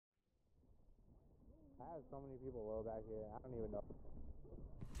have so many people low back here. I don't even know.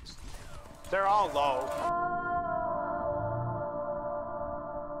 They're all low.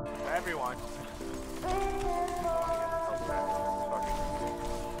 Everyone.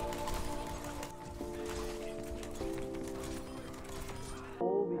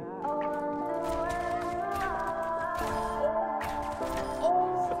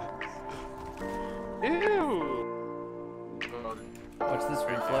 Ew! Watch this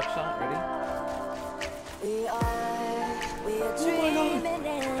reflex shot, ready? We are dreaming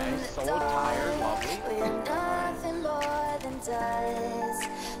in the so dark. tired, lovely. We are nothing more than dust.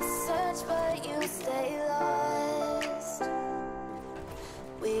 Search but you stay lost.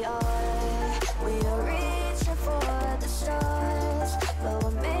 We are reaching for the stars, but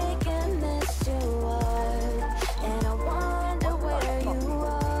we're making this too hard. And I wonder where you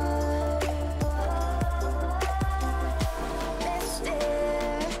are. Mysterious,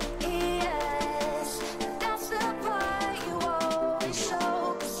 that's the part you always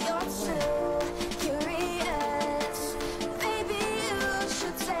show. 'Cause you're too curious. Maybe you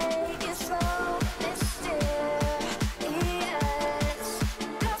should take it slow. Mysterious,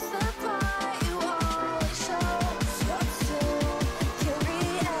 that's the part you always show. 'Cause you're too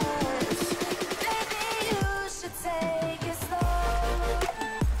curious. Maybe you should take it slow.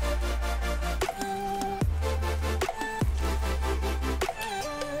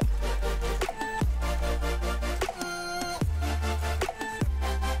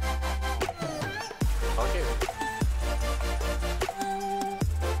 Okay.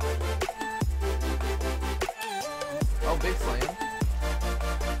 Oh, big slam.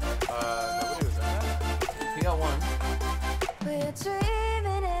 Nobody was in that? He got one. We're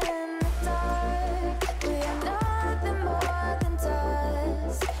dreaming in the dark. We are nothing more than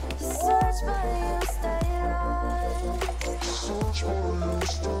dust. You search but you stay lost.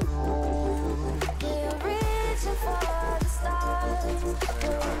 We are reaching for the stars.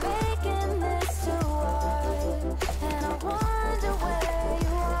 We're making this too hard. And I wonder where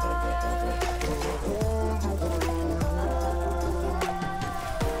you are.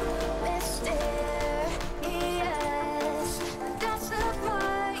 Mysterious, that's the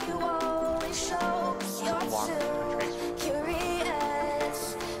part you always show. 'Cause you're too curious.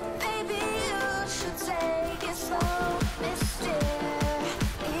 Maybe you should take it slow. Mysterious,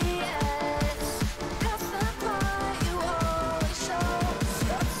 that's the part you always show. 'Cause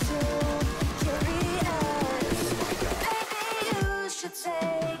you're too curious. Maybe you should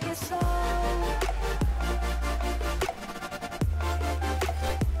take it slow.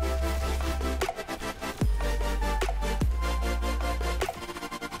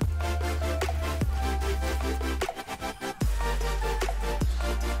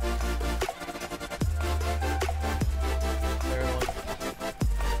 There it was.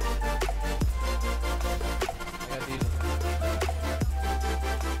 I got these.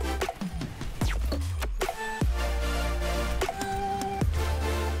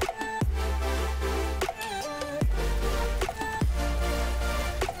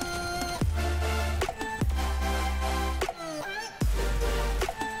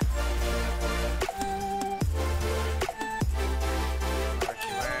 Where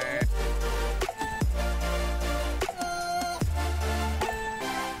she went?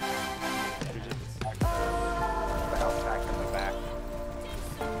 The health pack in the back.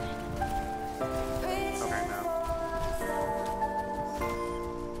 Okay, now.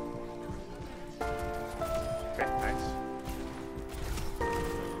 Okay, nice.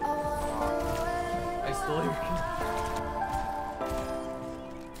 I stole your kill.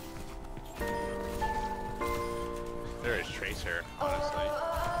 There is Tracer, honestly.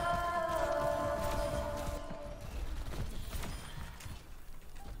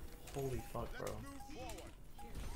 Holy fuck, bro.